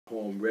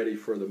home ready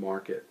for the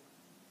market.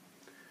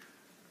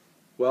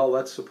 Well,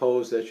 let's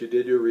suppose that you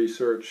did your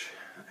research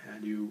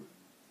and you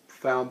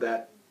found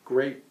that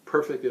great,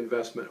 perfect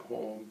investment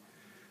home.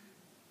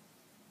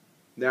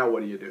 Now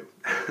what do you do?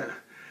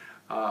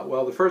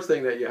 Well, the first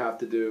thing that you have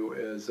to do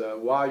is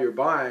while you're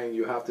buying,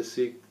 you have to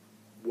seek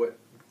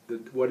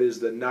what is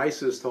the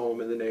nicest home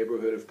in the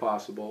neighborhood if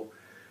possible,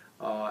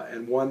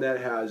 and one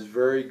that has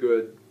very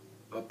good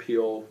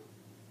appeal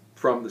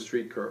from the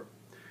street curb.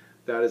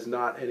 That is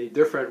not any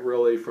different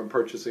really from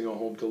purchasing a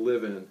home to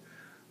live in.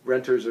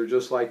 Renters are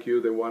just like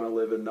you. They want to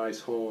live in nice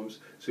homes.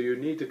 So you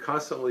need to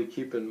constantly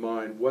keep in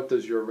mind, what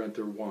does your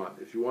renter want?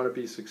 If you want to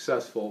be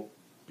successful,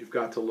 you've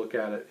got to look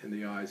at it in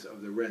the eyes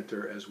of the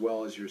renter as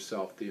well as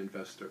yourself, the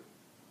investor.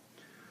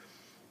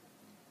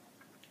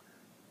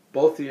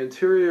 Both the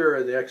interior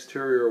and the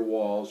exterior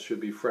walls should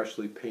be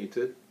freshly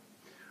painted.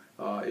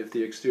 If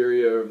the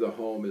exterior of the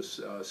home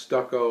is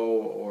stucco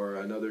or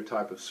another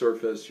type of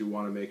surface, you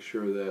want to make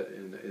sure that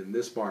in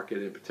this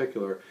market in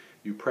particular,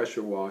 you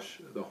pressure wash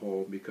the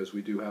home, because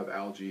we do have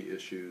algae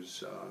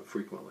issues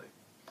frequently.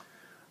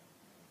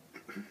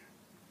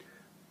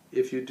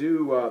 If you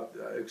do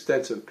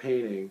extensive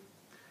painting,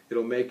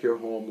 it'll make your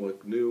home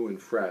look new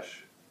and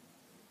fresh.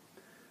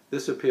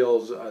 This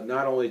appeals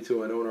not only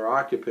to an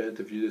owner-occupant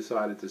if you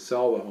decided to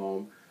sell the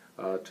home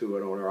to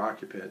an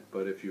owner-occupant,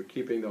 but if you're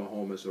keeping the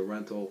home as a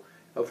rental,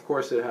 of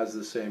course it has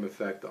the same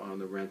effect on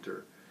the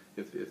renter.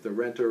 If the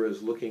renter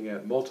is looking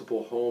at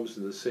multiple homes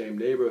in the same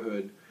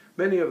neighborhood,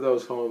 many of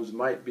those homes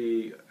might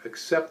be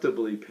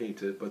acceptably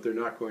painted, but they're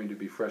not going to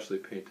be freshly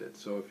painted.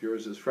 So if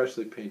yours is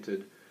freshly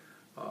painted,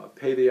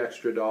 pay the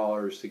extra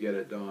dollars to get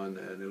it done,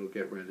 and it'll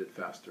get rented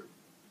faster.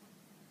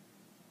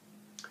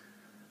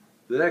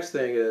 The next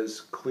thing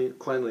is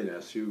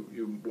cleanliness.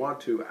 You want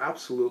to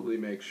absolutely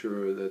make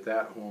sure that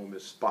that home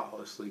is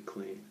spotlessly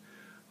clean.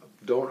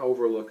 Don't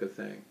overlook a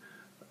thing.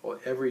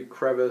 Every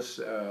crevice,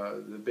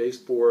 the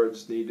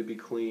baseboards need to be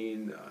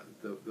clean,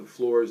 the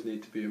floors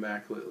need to be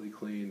immaculately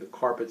clean, the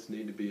carpets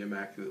need to be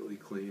immaculately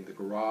clean, the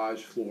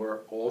garage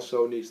floor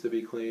also needs to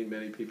be clean.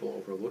 Many people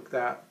overlook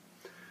that.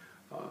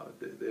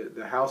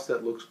 The house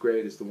that looks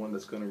great is the one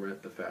that's going to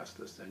rent the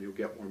fastest, and you'll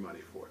get more money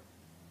for it.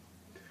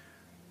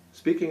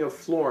 Speaking of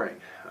flooring,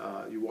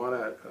 you want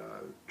to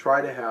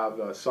try to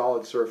have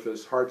solid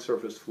surface, hard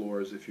surface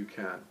floors if you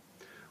can.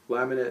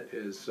 Laminate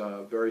is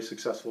very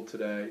successful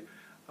today.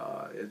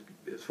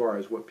 As far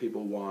as what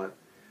people want.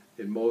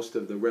 In most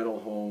of the rental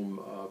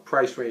home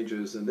price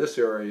ranges in this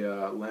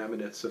area,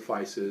 laminate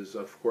suffices.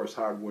 Of course,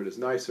 hardwood is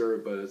nicer,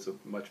 but it's a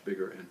much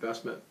bigger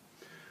investment.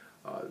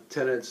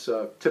 Tenants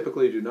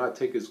typically do not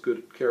take as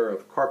good care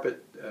of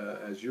carpet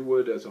as you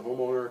would as a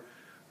homeowner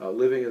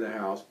living in the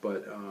house,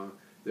 but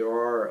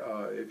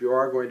if you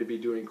are going to be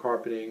doing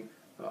carpeting,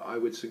 I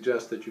would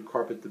suggest that you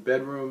carpet the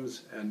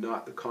bedrooms and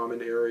not the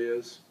common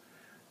areas.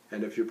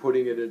 And if you're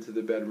putting it into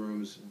the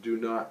bedrooms, do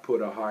not put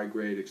a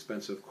high-grade,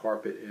 expensive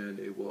carpet in.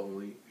 It will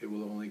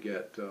only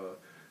get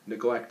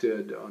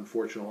neglected,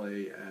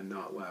 unfortunately, and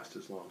not last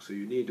as long. So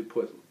you need to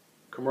put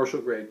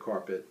commercial-grade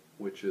carpet,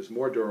 which is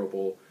more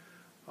durable,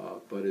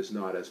 but is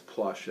not as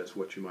plush as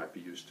what you might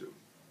be used to.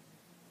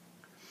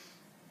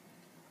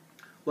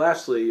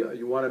 Lastly,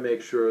 you want to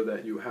make sure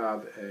that you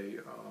have a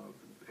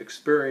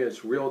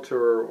experienced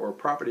realtor or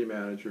property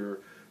manager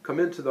come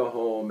into the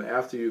home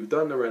after you've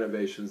done the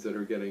renovations that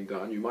are getting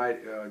done. You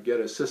might get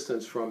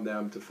assistance from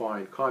them to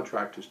find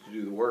contractors to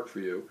do the work for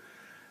you,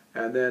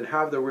 and then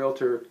have the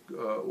realtor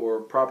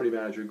or property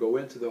manager go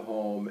into the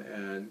home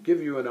and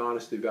give you an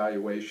honest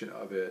evaluation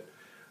of it.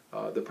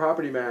 The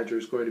property manager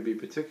is going to be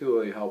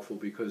particularly helpful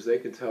because they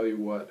can tell you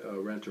what a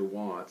renter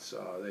wants.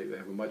 They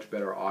have a much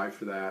better eye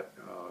for that.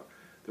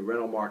 The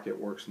rental market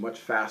works much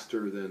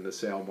faster than the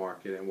sale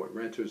market, and what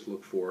renters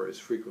look for is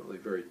frequently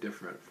very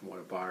different from what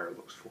a buyer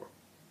looks for.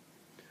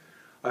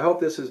 I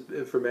hope this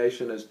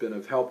information has been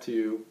of help to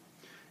you.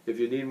 If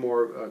you need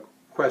more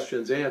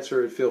questions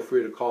answered, feel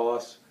free to call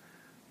us.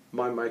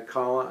 I'm Mike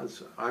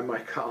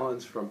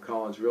Collins from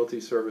Collins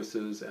Realty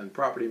Services and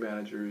Property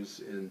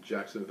Managers in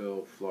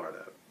Jacksonville,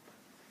 Florida.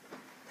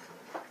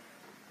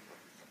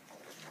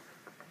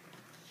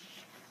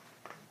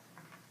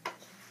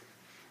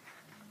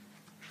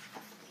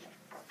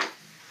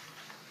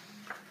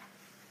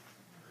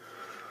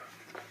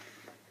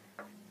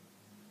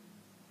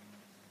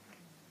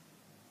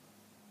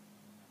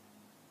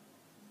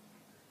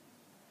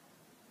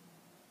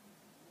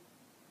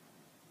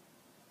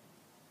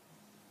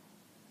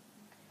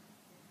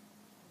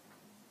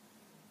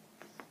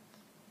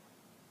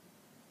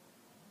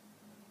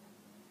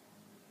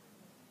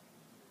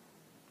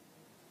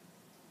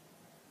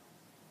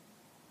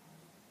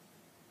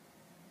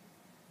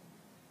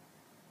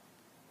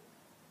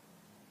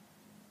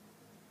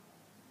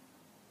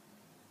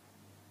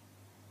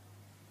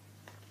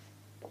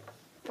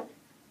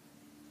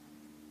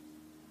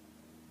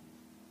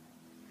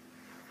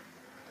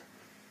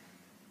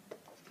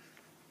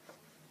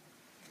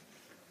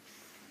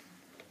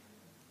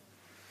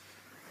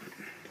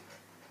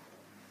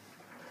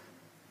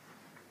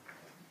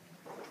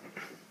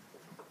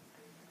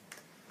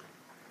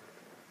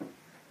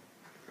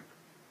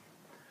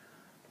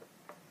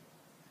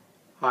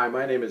 Hi,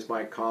 my name is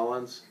Mike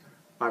Collins.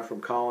 I'm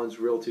from Collins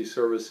Realty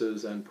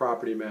Services and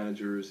Property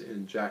Managers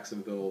in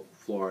Jacksonville,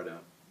 Florida.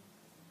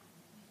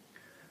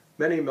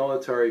 Many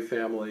military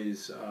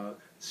families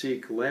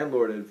seek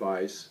landlord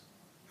advice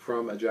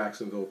from a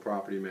Jacksonville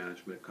property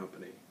management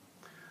company.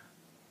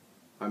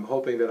 I'm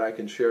hoping that I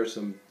can share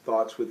some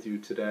thoughts with you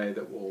today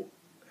that will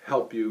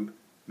help you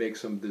make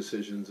some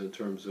decisions in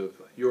terms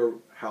of your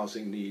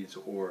housing needs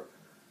or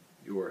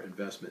your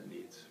investment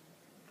needs.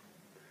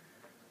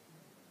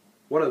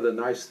 One of the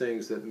nice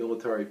things that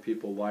military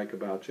people like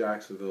about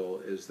Jacksonville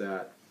is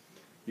that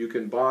you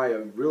can buy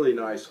a really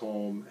nice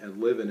home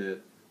and live in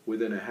it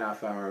within a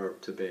half hour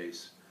to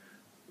base.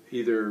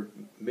 Either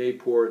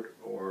Mayport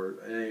or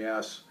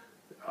NAS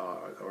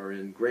are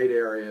in great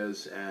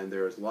areas, and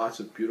there's lots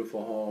of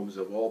beautiful homes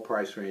of all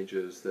price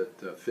ranges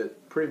that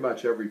fit pretty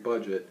much every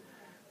budget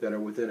that are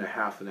within a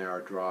half an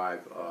hour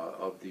drive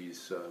of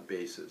these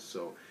bases.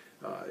 So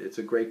it's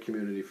a great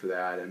community for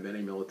that, and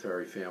many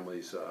military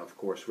families, of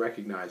course,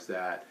 recognize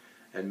that,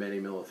 and many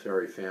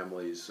military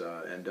families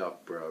end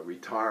up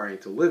retiring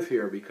to live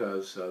here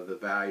because the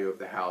value of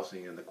the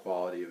housing and the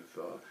quality of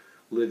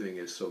living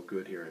is so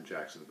good here in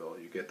Jacksonville.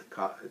 You get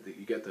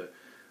the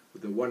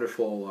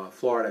wonderful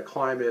Florida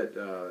climate,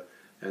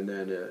 and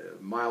then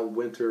mild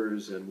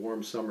winters and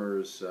warm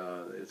summers.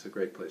 It's a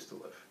great place to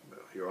live.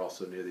 You're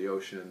also near the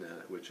ocean,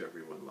 which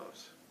everyone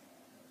loves.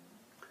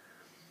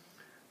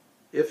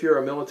 If you're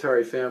a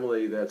military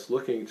family that's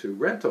looking to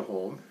rent a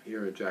home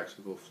here in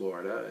Jacksonville,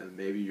 Florida, and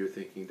maybe you're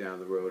thinking down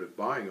the road of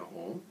buying a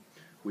home,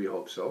 we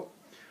hope so,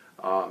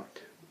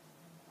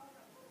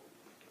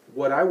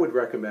 what I would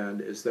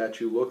recommend is that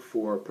you look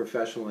for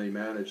professionally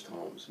managed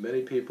homes.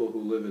 Many people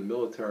who live in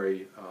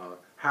military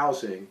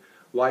housing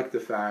like the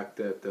fact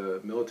that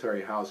the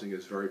military housing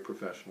is very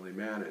professionally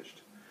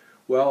managed.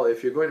 Well,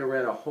 if you're going to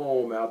rent a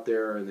home out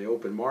there in the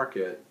open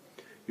market,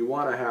 you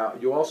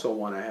also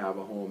want to have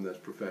a home that's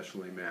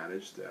professionally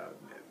managed,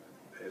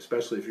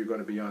 especially if you're going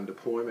to be on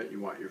deployment. You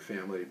want your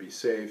family to be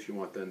safe. You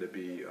want them to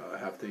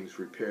have things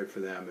repaired for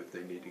them if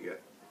they need to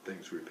get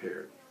things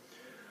repaired.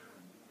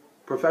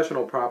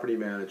 Professional property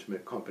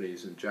management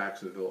companies in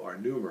Jacksonville are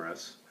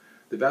numerous.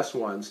 The best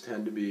ones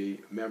tend to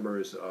be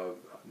members of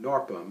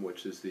NARPM,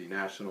 which is the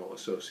National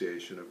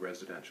Association of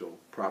Residential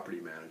Property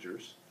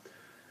Managers.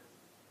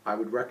 I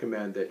would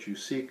recommend that you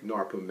seek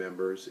NARPM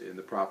members in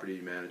the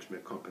property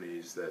management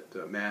companies that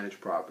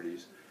manage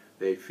properties.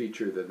 They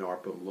feature the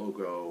NARPM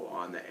logo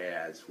on the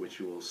ads, which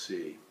you will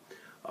see.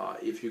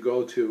 If you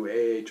go to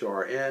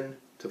AHRN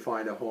to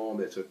find a home,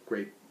 that's a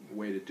great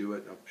way to do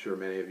it. I'm sure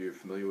many of you are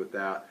familiar with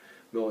that.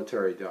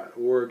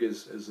 Military.org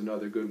is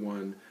another good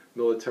one.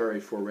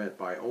 Military for Rent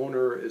by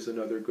Owner is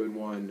another good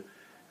one.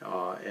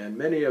 And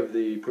many of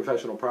the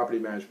professional property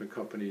management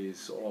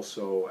companies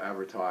also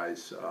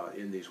advertise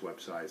in these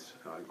websites,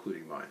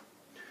 including mine.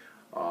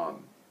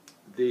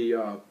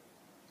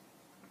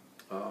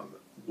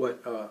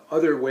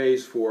 Other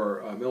ways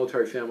for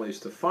military families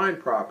to find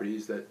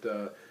properties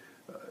that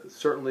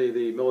certainly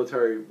the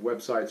military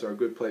websites are a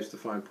good place to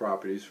find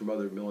properties from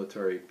other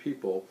military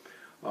people.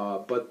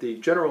 But the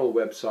general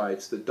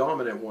websites, the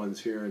dominant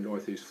ones here in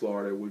Northeast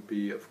Florida, would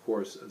be, of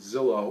course,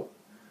 Zillow,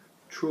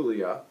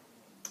 Trulia,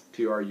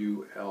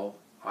 Trulia,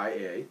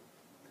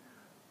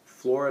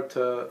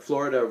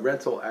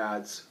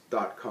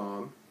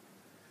 FloridaRentalAds.com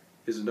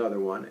is another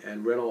one,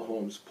 and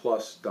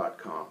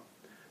RentalHomesPlus.com.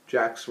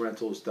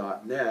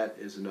 JacksRentals.net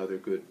is another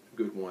good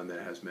one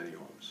that has many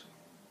homes.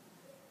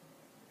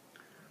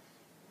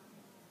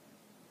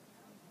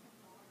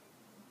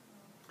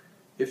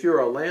 If you're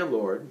a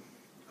landlord,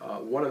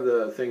 one of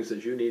the things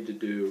that you need to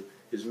do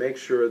is make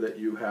sure that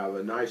you have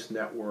a nice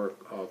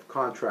network of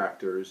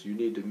contractors. You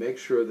need to make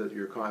sure that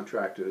your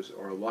contractors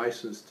are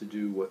licensed to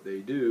do what they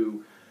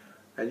do,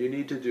 and you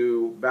need to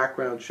do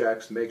background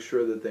checks, make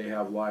sure that they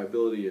have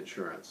liability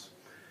insurance.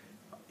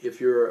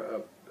 If you're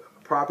a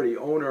property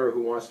owner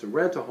who wants to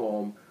rent a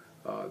home,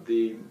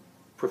 the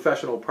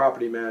professional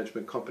property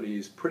management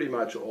companies pretty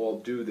much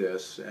all do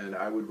this, and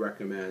I would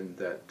recommend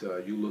that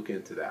you look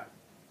into that.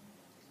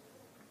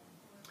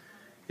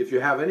 If you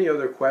have any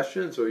other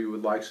questions or you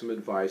would like some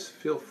advice,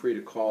 feel free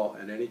to call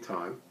at any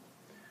time.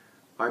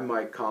 I'm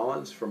Mike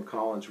Collins from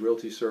Collins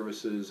Realty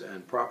Services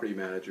and Property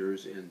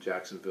Managers in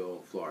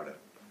Jacksonville, Florida.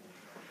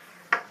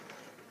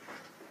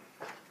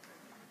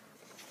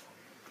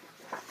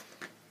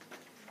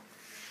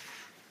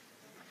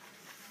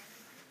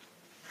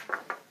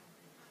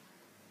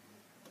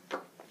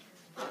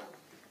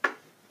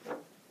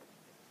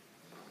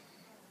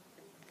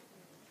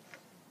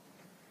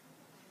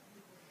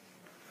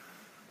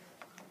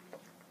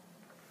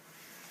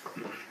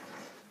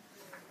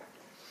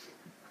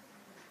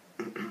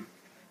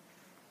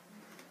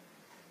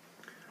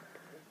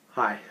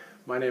 Hi,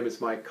 my name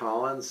is Mike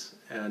Collins,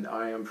 and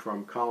I am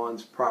from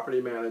Collins Property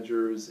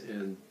Managers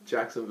in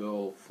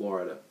Jacksonville,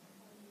 Florida.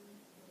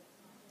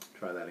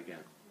 Try that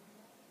again.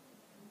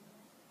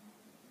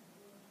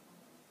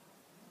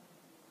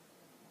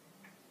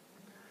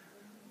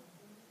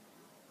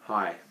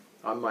 Hi,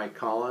 I'm Mike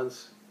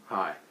Collins.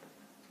 Hi.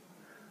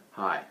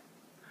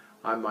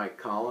 I'm Mike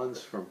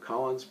Collins from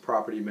Collins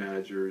Property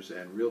Managers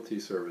and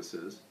Realty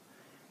Services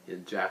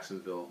in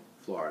Jacksonville,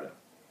 Florida.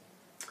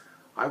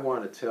 I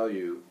want to tell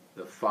you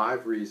the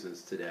 5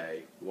 reasons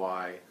today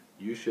why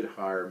you should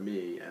hire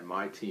me and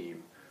my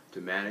team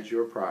to manage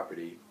your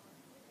property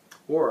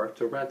or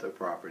to rent a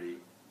property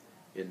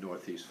in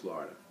Northeast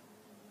Florida.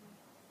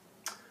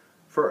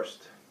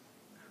 First,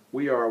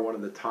 we are one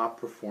of the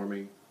top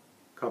performing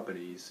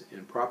companies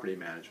in property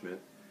management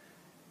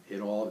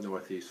in all of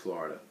Northeast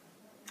Florida.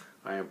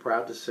 I am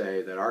proud to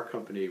say that our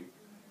company,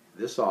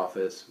 this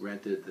office,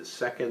 rented the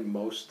second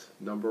most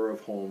number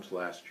of homes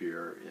last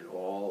year in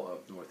all of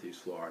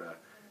Northeast Florida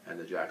and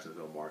the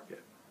Jacksonville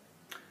market.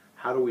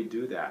 How do we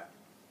do that?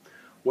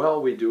 Well,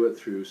 we do it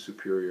through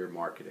superior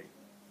marketing.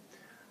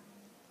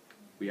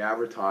 We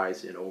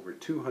advertise in over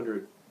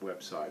 200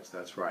 websites.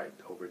 That's right,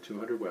 over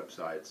 200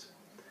 websites.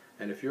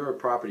 And if you're a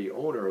property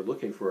owner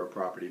looking for a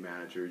property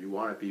manager, you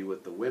want to be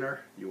with the winner,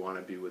 you want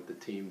to be with the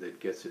team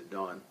that gets it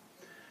done.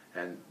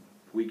 And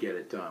we get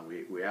it done.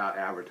 We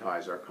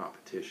out-advertise our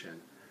competition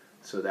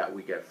so that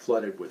we get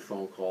flooded with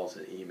phone calls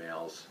and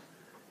emails.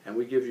 And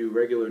we give you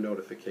regular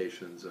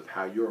notifications of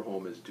how your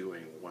home is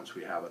doing once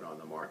we have it on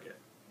the market.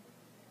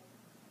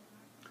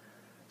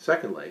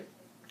 Secondly,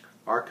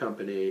 our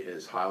company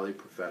is highly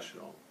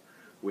professional.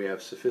 We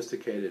have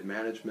sophisticated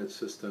management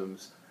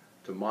systems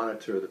to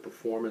monitor the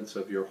performance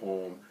of your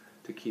home,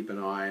 to keep an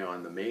eye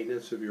on the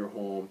maintenance of your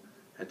home,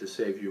 and to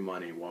save you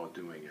money while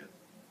doing it.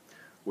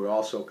 We're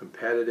also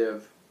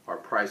competitive. Our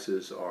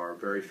prices are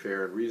very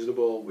fair and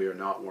reasonable. We are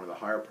not one of the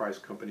higher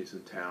priced companies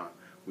in town.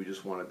 We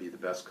just want to be the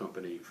best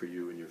company for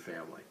you and your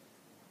family.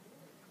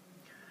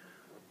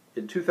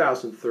 In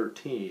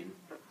 2013,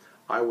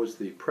 I was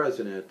the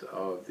president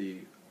of the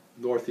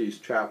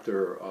Northeast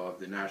chapter of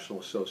the National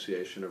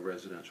Association of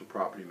Residential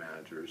Property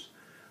Managers,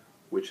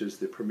 which is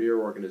the premier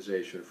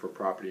organization for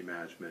property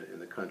management in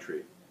the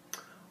country.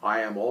 I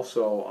am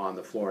also on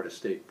the Florida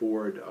State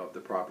Board of the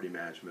Property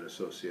Management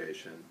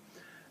Association,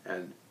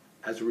 and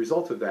as a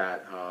result of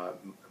that,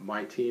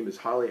 my team is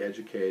highly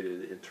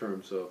educated in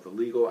terms of the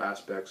legal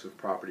aspects of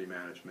property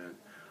management.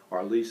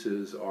 Our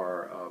leases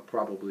are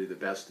probably the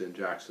best in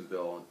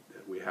Jacksonville.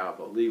 We have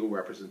a legal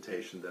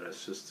representation that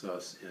assists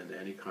us in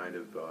any kind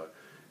of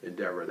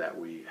endeavor that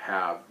we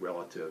have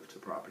relative to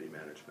property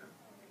management.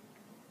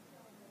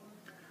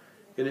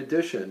 In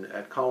addition,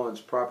 at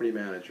Collins Property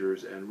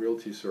Managers and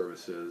Realty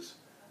Services,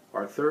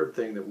 our third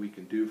thing that we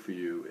can do for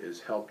you is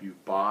help you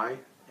buy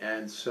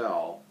and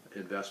sell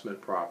investment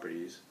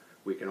properties.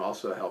 We can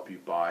also help you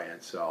buy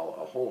and sell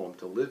a home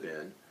to live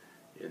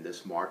in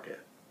this market.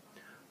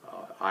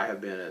 I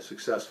have been a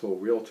successful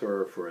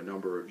realtor for a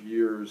number of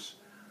years.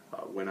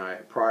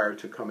 Prior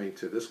to coming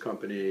to this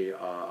company,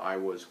 I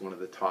was one of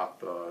the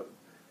top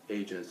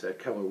agents at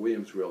Keller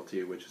Williams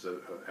Realty, which is an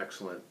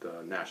excellent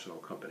national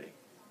company.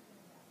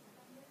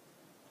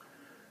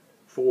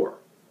 4,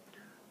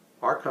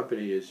 our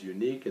company is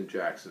unique in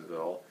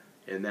Jacksonville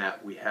in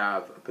that we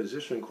have a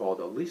position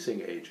called a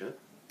leasing agent,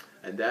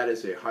 and that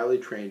is a highly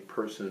trained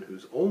person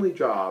whose only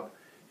job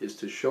is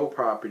to show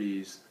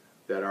properties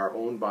that are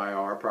owned by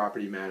our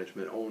property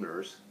management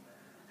owners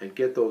and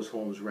get those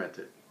homes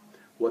rented.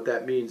 What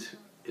that means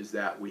is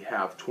that we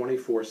have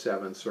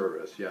 24/7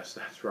 service. Yes,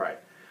 that's right.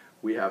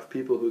 We have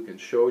people who can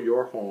show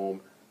your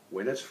home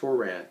when it's for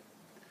rent.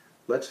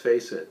 Let's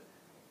face it,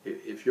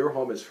 if your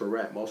home is for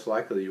rent, most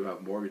likely you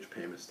have mortgage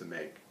payments to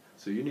make.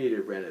 So you need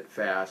it rented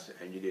fast,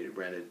 and you need it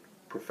rented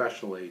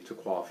professionally to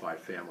qualified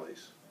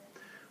families.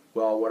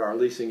 Well, what our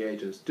leasing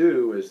agents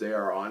do is they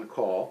are on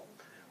call.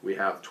 We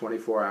have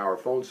 24-hour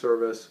phone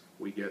service.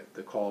 We get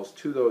the calls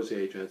to those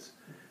agents,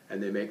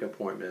 and they make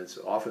appointments.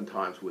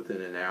 Oftentimes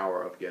within an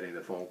hour of getting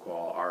the phone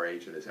call, our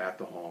agent is at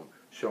the home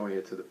showing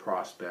it to the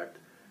prospect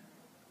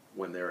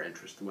when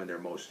they're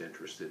most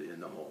interested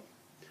in the home.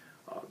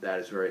 That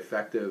is very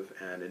effective,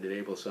 and it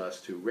enables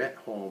us to rent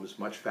homes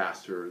much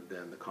faster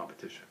than the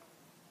competition.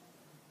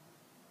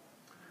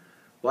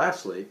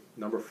 Lastly,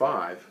 number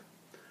 5,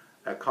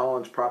 at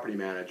Collins Property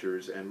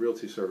Managers and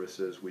Realty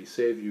Services, we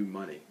save you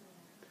money.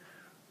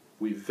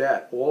 We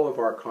vet all of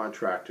our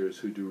contractors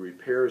who do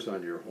repairs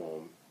on your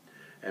home,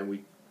 and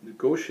we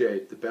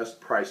negotiate the best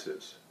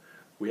prices.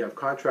 We have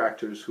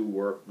contractors who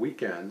work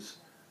weekends,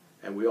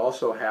 and we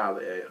also have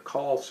a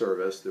call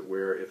service that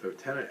where if a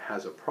tenant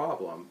has a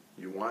problem,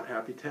 you want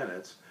happy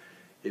tenants.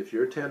 If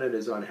your tenant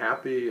is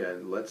unhappy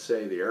and let's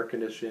say the air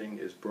conditioning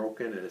is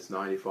broken and it's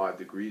 95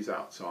 degrees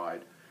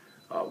outside,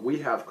 we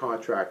have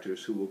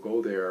contractors who will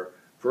go there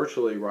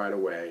virtually right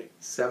away,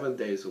 7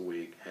 days a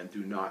week, and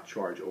do not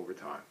charge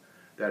overtime.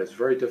 That is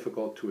very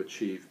difficult to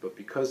achieve, but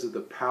because of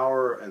the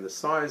power and the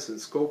size and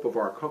scope of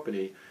our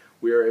company,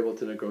 we are able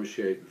to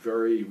negotiate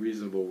very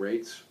reasonable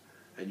rates,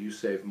 and you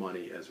save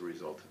money as a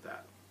result of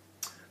that.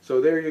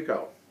 So there you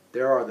go.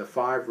 There are the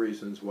 5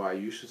 reasons why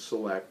you should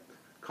select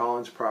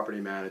Collins Property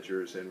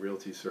Managers and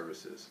Realty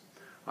Services.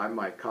 I'm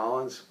Mike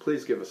Collins.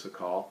 Please give us a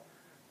call.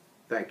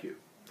 Thank you.